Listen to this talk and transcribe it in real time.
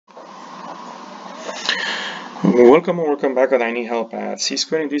Welcome or welcome back at INH Help at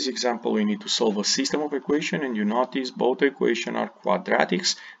C-square. In this example, we need to solve a system of equation, and you notice both equations are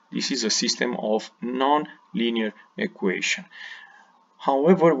quadratics. This is a system of non-linear equation.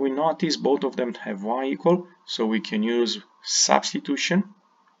 However, we notice both of them have y equal, so we can use substitution.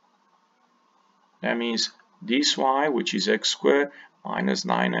 That means this y, which is x squared minus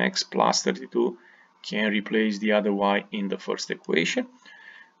 9x plus 32, can replace the other y in the first equation.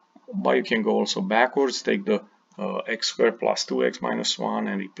 But you can go also backwards, take the x squared plus 2x minus 1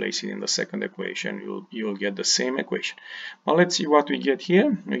 and replace it in the second equation. You'll get the same equation. But let's see what we get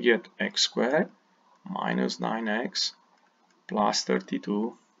here. We get x squared minus 9x plus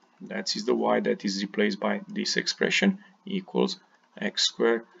 32. That is the y that is replaced by this expression, equals x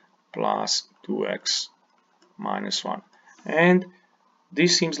squared plus 2x minus 1. And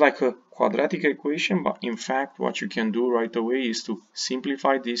this seems like a quadratic equation, but in fact what you can do right away is to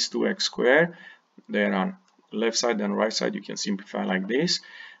simplify this to x squared. There on left side and right side you can simplify like this,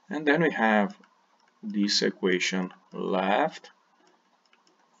 and then we have this equation left,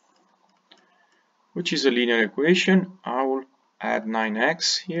 which is a linear equation. I will add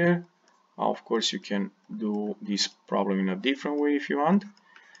 9x here. Of course you can do this problem in a different way if you want,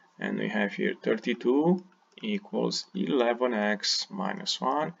 and we have here 32 equals 11x minus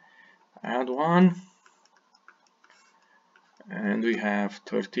 1, add 1, and we have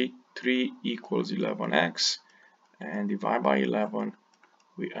 33 equals 11x, and divide by 11,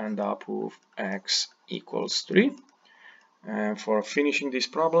 we end up with x equals 3. And for finishing this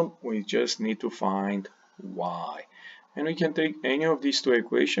problem, we just need to find y. And we can take any of these two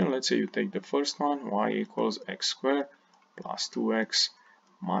equations. Let's say you take the first one, y equals x squared plus 2x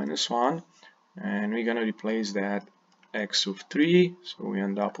minus 1. And we're going to replace that x with 3, so we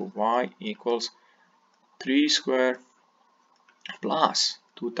end up with y equals 3 squared plus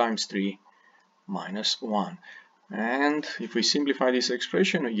 2 times 3 minus 1. And if we simplify this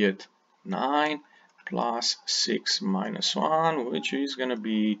expression, we get 9 plus 6 minus 1, which is going to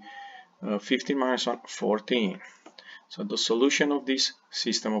be 15 minus 1, 14. So the solution of this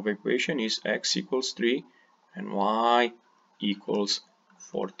system of equation is x equals 3 and y equals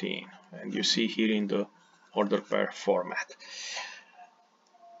 14, and you see here in the order pair format.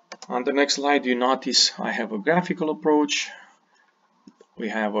 On the next slide you notice I have a graphical approach. We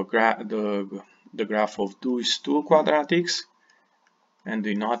have a the graph of these two quadratics, and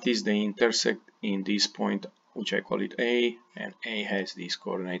we notice they intersect in this point, which I call it A, and A has these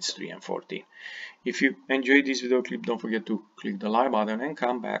coordinates 3 and 14. If you enjoyed this video clip, don't forget to click the like button and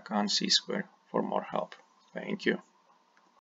come back on C-square for more help. Thank you.